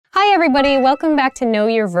everybody, welcome back to Know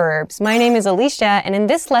Your Verbs. My name is Alicia, and in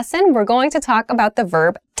this lesson, we're going to talk about the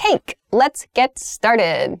verb take. Let's get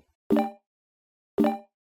started.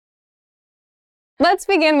 Let's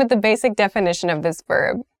begin with the basic definition of this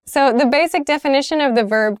verb. So the basic definition of the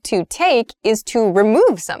verb to take is to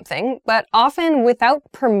remove something, but often without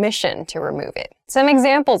permission to remove it. Some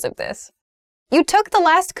examples of this. You took the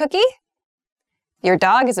last cookie? Your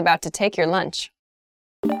dog is about to take your lunch.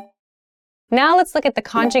 Now let's look at the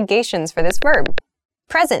conjugations for this verb.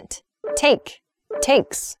 Present, take,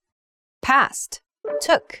 takes. Past,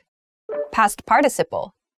 took. Past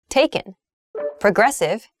participle, taken.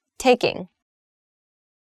 Progressive, taking.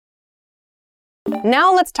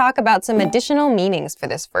 Now let's talk about some additional meanings for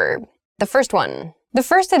this verb. The first one. The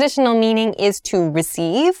first additional meaning is to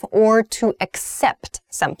receive or to accept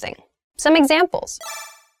something. Some examples.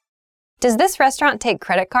 Does this restaurant take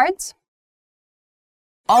credit cards?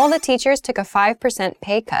 All the teachers took a 5%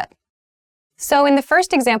 pay cut. So in the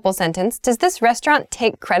first example sentence, does this restaurant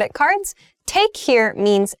take credit cards? Take here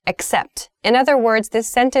means accept. In other words, this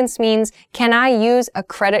sentence means, can I use a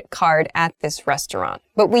credit card at this restaurant?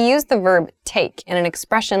 But we use the verb take in an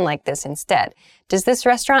expression like this instead. Does this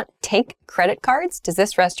restaurant take credit cards? Does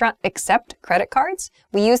this restaurant accept credit cards?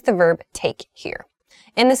 We use the verb take here.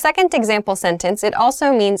 In the second example sentence, it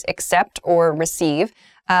also means accept or receive.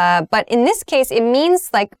 But in this case, it means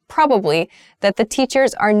probably that the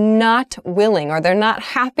teachers are not willing or they're not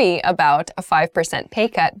happy about a 5% pay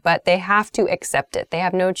cut, but they have to accept it. They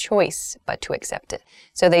have no choice but to accept it.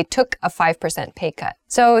 So they took a 5% pay cut.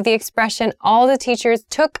 So the expression, all the teachers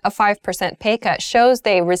took a 5% pay cut shows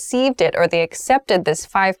they received it or they accepted this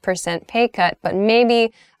 5% pay cut, but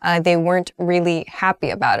maybe they weren't really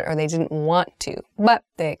happy about it or they didn't want to, but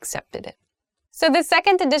they accepted it. So the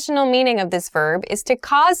second additional meaning of this verb is to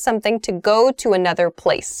cause something to go to another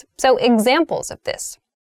place. So examples of this.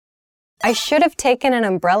 I should have taken an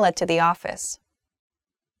umbrella to the office.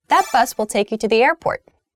 That bus will take you to the airport.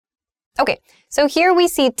 Okay, so here we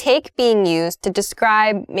see take being used to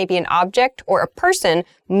describe maybe an object or a person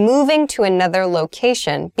moving to another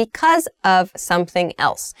location because of something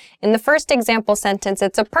else. In the first example sentence,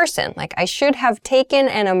 it's a person, like I should have taken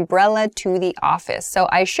an umbrella to the office. So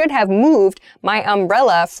I should have moved my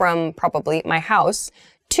umbrella from probably my house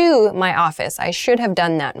to my office. I should have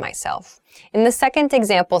done that myself. In the second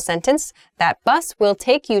example sentence, that bus will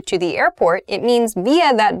take you to the airport. It means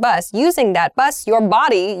via that bus, using that bus, your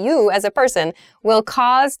body, you as a person, will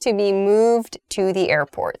cause to be moved to the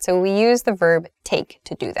airport. So we use the verb take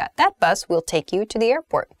to do that. That bus will take you to the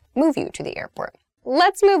airport, move you to the airport.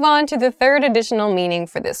 Let's move on to the third additional meaning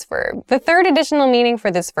for this verb. The third additional meaning for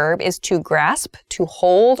this verb is to grasp, to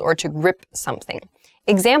hold, or to grip something.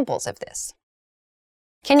 Examples of this.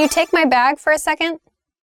 Can you take my bag for a second?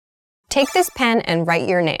 Take this pen and write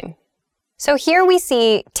your name. So here we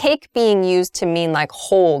see take being used to mean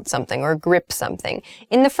hold something or grip something.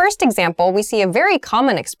 In the first example, we see a very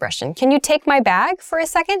common expression. Can you take my bag for a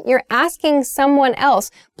second? You're asking someone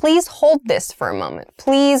else, please hold this for a moment.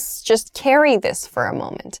 Please just carry this for a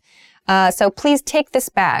moment. So please take this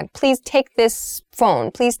bag. Please take this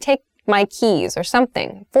phone. Please take my keys or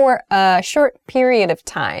something. For a short period of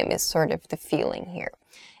time is sort of the feeling here.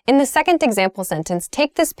 In the second example sentence,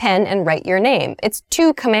 take this pen and write your name. It's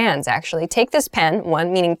two commands, actually. Take this pen,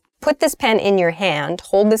 one meaning put this pen in your hand,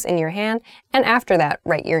 hold this in your hand, and after that,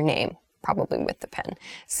 write your name, probably with the pen.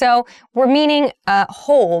 So we're meaning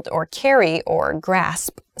hold or carry or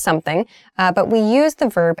grasp something, but we use the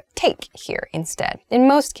verb take here instead. In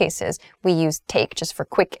most cases, we use take just for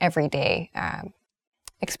quick everyday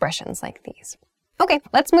expressions like these. Okay,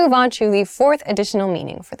 let's move on to the fourth additional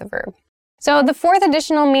meaning for the verb. So the fourth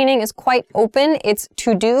additional meaning is quite open. It's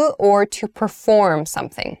to do or to perform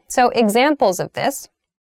something. So examples of this.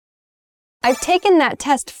 I've taken that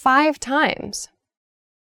test 5 times.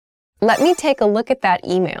 Let me take a look at that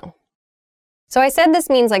email. So I said this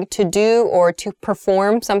means to do or to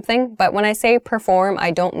perform something, but when I say perform, I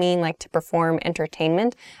don't mean to perform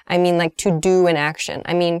entertainment. I mean to do an action.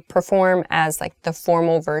 I mean perform as the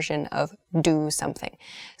formal version of do something.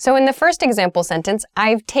 So in the first example sentence,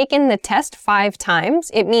 I've taken the test 5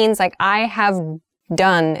 times. It means I have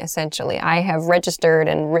done, essentially. I have registered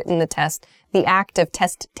and written the test, the act of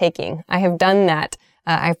test taking. I have done that.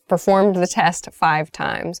 I've performed the test 5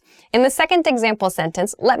 times. In the second example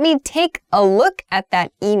sentence, let me take a look at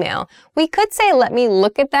that email. We could say, let me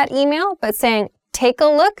look at that email, but saying, take a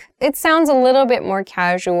look, it sounds a little bit more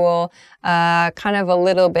casual, kind of a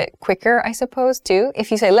little bit quicker, I suppose, too.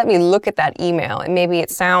 If you say, let me look at that email, and maybe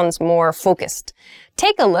it sounds more focused.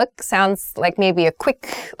 Take a look sounds like maybe a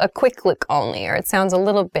quick look only, or it sounds a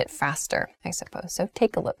little bit faster, I suppose. So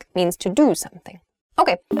take a look means to do something.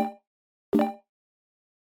 Okay.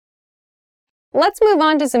 Let's move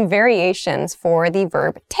on to some variations for the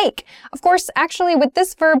verb take. Of course, actually with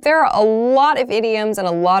this verb, there are a lot of idioms and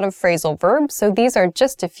a lot of phrasal verbs, so these are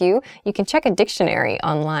just a few. You can check a dictionary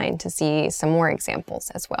online to see some more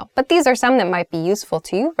examples as well. But these are some that might be useful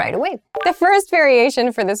to you right away. The first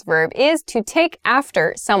variation for this verb is to take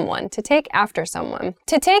after someone. To take after someone.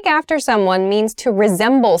 To take after someone means to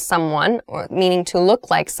resemble someone, or meaning to look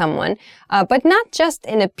like someone, but not just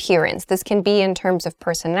in appearance. This can be in terms of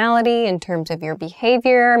personality, in terms of your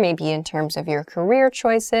behavior, maybe in terms of your career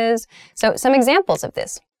choices. So some examples of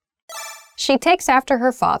this. She takes after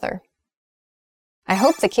her father. I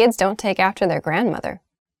hope the kids don't take after their grandmother.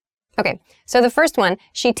 Okay, so the first one,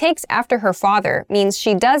 she takes after her father, means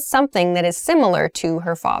she does something that is similar to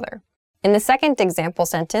her father. In the second example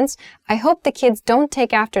sentence, I hope the kids don't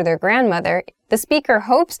take after their grandmother, the speaker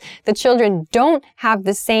hopes the children don't have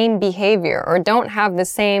the same behavior or don't have the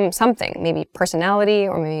same something, maybe personality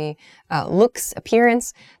or maybe looks,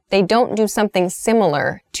 appearance. They don't do something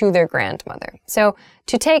similar to their grandmother. So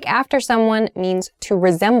to take after someone means to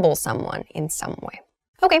resemble someone in some way.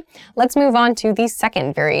 Okay, let's move on to the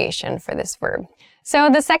second variation for this verb. So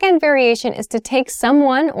the second variation is to take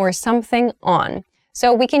someone or something on.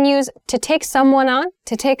 So we can use to take someone on,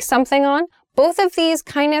 to take something on. Both of these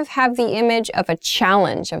kind of have the image of a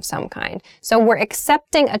challenge of some kind. So we're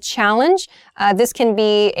accepting a challenge. This can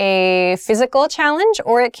be a physical challenge,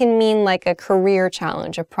 or it can mean like a career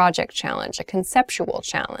challenge, a project challenge, a conceptual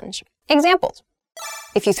challenge. Examples.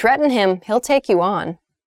 If you threaten him, he'll take you on.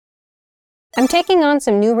 I'm taking on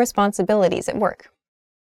some new responsibilities at work.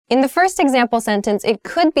 In the first example sentence, it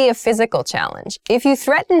could be a physical challenge. If you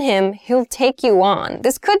threaten him, he'll take you on.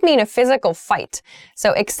 This could mean a physical fight.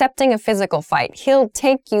 So accepting a physical fight, he'll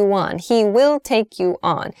take you on. He will take you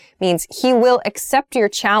on means he will accept your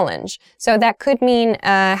challenge. So that could mean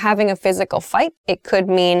having a physical fight. It could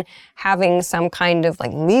mean having some kind of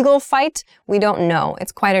like legal fight. We don't know.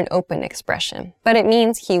 It's quite an open expression. But it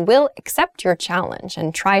means he will accept your challenge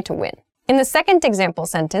and try to win. In the second example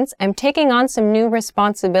sentence, I'm taking on some new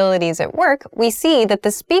responsibilities at work, we see that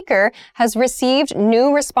the speaker has received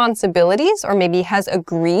new responsibilities, or maybe has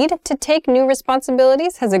agreed to take new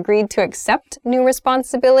responsibilities, has agreed to accept new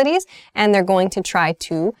responsibilities, and they're going to try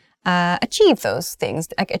to achieve those things,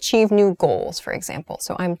 like achieve new goals, for example.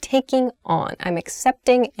 So I'm taking on, I'm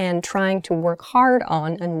accepting and trying to work hard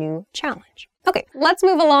on a new challenge. Okay, let's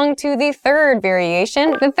move along to the third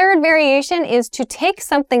variation. The third variation is to take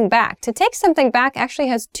something back. To take something back actually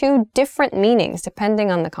has two different meanings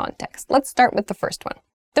depending on the context. Let's start with the first one.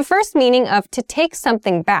 The first meaning of to take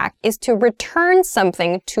something back is to return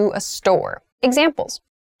something to a store. Examples.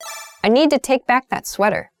 I need to take back that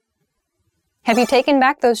sweater. Have you taken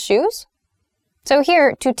back those shoes? So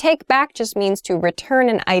here, to take back just means to return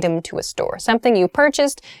an item to a store. Something you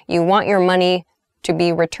purchased, you want your money to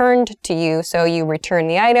be returned to you, so you return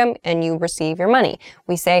the item and you receive your money.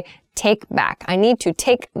 We say, take back. I need to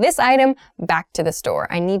take this item back to the store.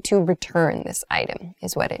 I need to return this item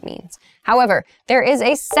is what it means. However, there is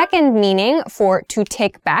a second meaning for to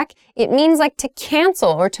take back. It means like to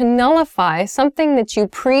cancel or to nullify something that you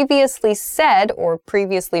previously said or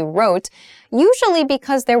previously wrote, usually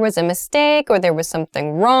because there was a mistake or there was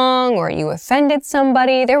something wrong or you offended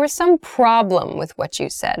somebody. There was some problem with what you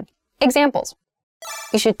said. Examples.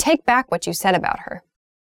 You should take back what you said about her.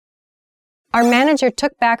 Our manager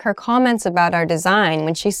took back her comments about our design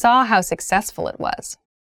when she saw how successful it was.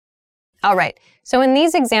 All right, so in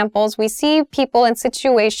these examples, we see people in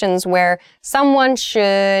situations where someone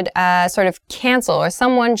should sort of cancel or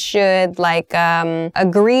someone should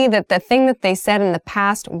agree that the thing that they said in the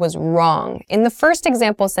past was wrong. In the first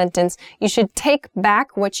example sentence, you should take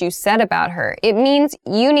back what you said about her. It means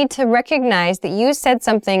you need to recognize that you said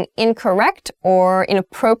something incorrect or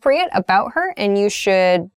inappropriate about her, and you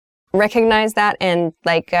should recognize that and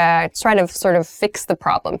try to sort of fix the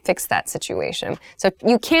problem, fix that situation. So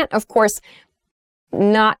you can't, of course,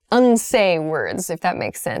 not unsay words, if that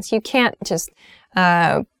makes sense. You can't just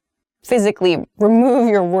physically remove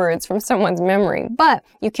your words from someone's memory, but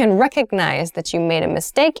you can recognize that you made a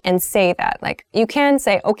mistake and say that. Like, you can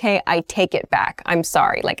say, okay, I take it back. I'm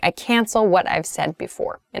sorry. Like, I cancel what I've said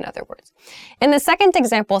before, in other words. In the second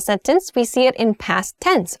example sentence, we see it in past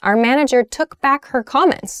tense. Our manager took back her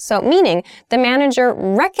comments. So, meaning the manager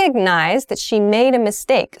recognized that she made a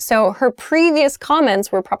mistake. So, her previous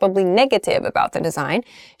comments were probably negative about the design.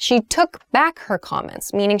 She took back her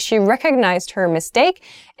comments, meaning she recognized her mistake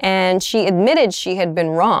and she admitted she had been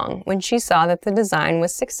wrong when she saw that the design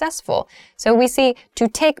was successful. So we see to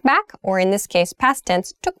take back, or in this case, past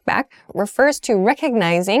tense, took back, refers to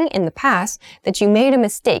recognizing in the past that you made a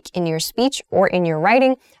mistake in your speech or in your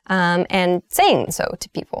writing, and saying so to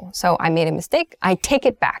people. So I made a mistake, I take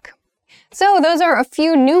it back. So those are a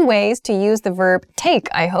few new ways to use the verb take,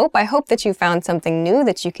 I hope. I hope that you found something new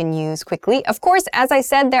that you can use quickly. Of course, as I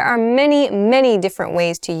said, there are many, many different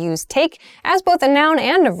ways to use take as both a noun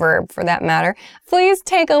and a verb for that matter. Please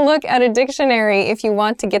take a look at a dictionary if you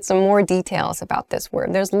want to get some more details about this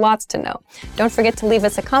word. There's lots to know. Don't forget to leave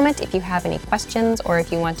us a comment if you have any questions or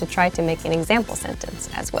if you want to try to make an example sentence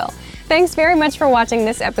as well. Thanks very much for watching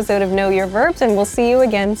this episode of Know Your Verbs, and we'll see you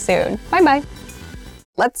again soon. Bye-bye.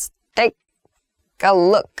 Let's take a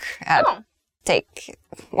look at take.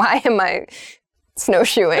 Why am I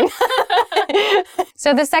snowshoeing?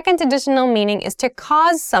 So the second additional meaning is to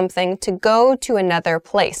cause something to go to another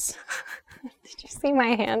place. Did you see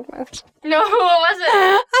my hand motion? No, what was it?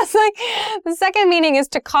 I was like, the second meaning is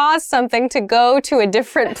to cause something to go to a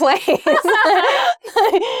different place. That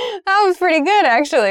was pretty good, actually.